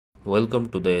Welcome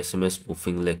to the SMS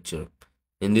spoofing lecture.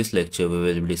 In this lecture, we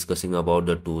will be discussing about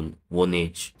the tool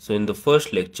Vonage. So in the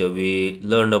first lecture, we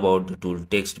learned about the tool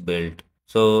text belt.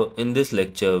 So in this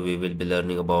lecture, we will be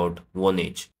learning about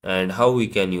Vonage and how we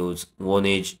can use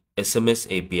Vonage SMS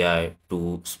API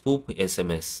to spoof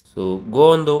SMS. So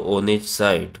go on the Vonage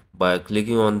site by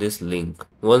clicking on this link.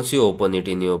 Once you open it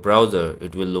in your browser,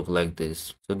 it will look like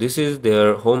this. So this is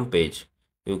their homepage.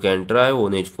 You can try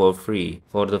Vonage for free.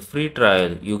 For the free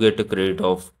trial, you get a credit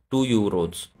of 2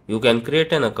 euros. You can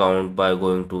create an account by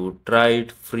going to try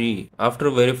it free. After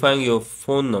verifying your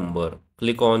phone number,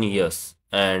 click on yes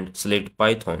and select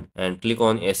Python and click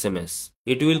on SMS.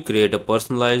 It will create a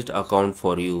personalized account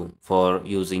for you for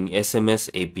using SMS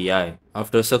API.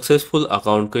 After successful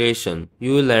account creation,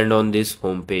 you will land on this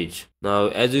home page. Now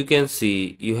as you can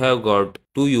see, you have got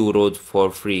 2 euros for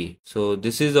free. So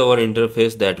this is our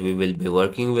interface that we will be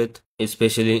working with,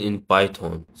 especially in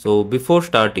Python. So before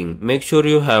starting, make sure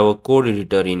you have a code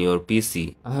editor in your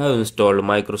PC. I have installed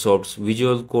Microsoft's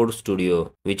Visual Code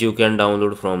Studio, which you can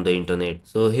download from the internet.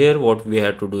 So here what we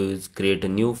have to do is create a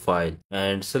new file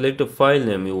and select a file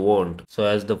name you want. So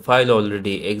as the file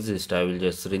already exists, I will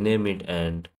just rename it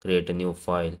and create a new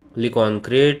file. Click on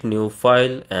create new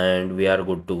file and we are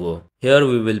good to go. Here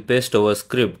we will paste our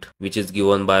script which is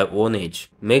given by Vonage.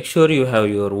 Make sure you have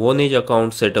your Vonage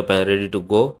account set up and ready to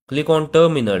go. Click on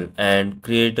terminal and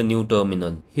create a new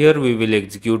terminal. Here we will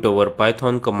execute our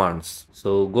Python commands.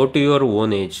 So go to your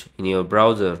Vonage in your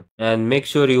browser and make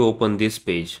sure you open this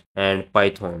page and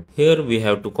Python. Here we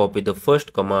have to copy the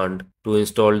first command to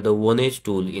install the Vonage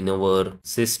tool in our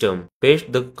system.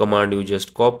 Paste the command you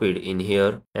just copied in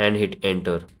here and hit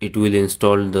enter. It will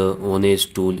install the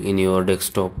Vonage tool in your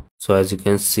desktop. So as you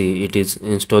can see, it is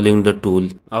installing the tool.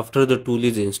 After the tool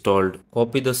is installed,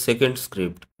 copy the second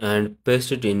script and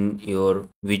paste it in your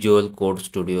Visual Code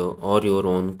Studio or your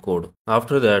own code.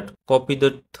 After that, copy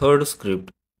the third script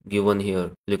given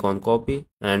here. Click on copy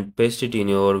and paste it in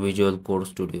your Visual Code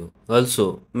Studio.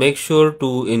 Also, make sure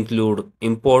to include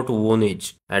import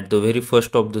Vonage at the very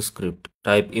first of the script.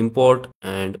 Type import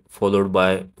and followed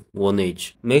by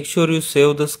Vonage. Make sure you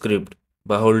save the script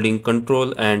by holding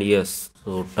Ctrl and yes.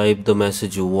 So type the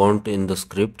message you want in the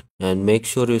script and make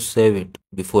sure you save it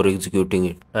before executing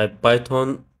it. Type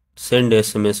Python send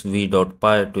sms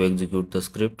v.py to execute the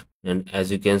script, and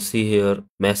as you can see here,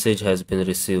 message has been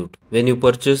received. When you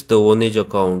purchase the Vonage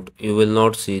account, you will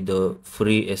not see the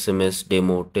free SMS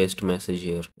demo test message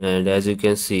here, and as you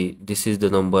can see, this is the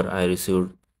number I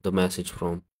received the message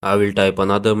from. I will type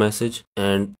another message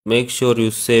and make sure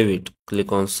you save it.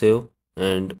 Click on save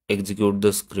and execute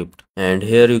the script, and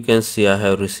here you can see I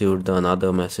have received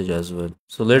another message as well.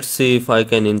 So let's see if I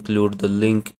can include the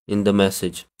link in the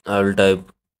message. I will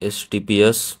type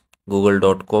https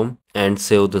google.com and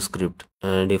save the script,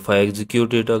 and if I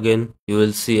execute it again, you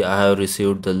will see I have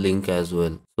received the link as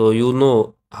well. So you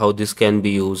know how this can be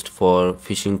used for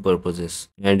phishing purposes,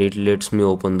 and it lets me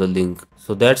open the link.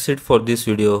 So that's it for this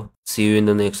video. See you in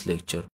the next lecture.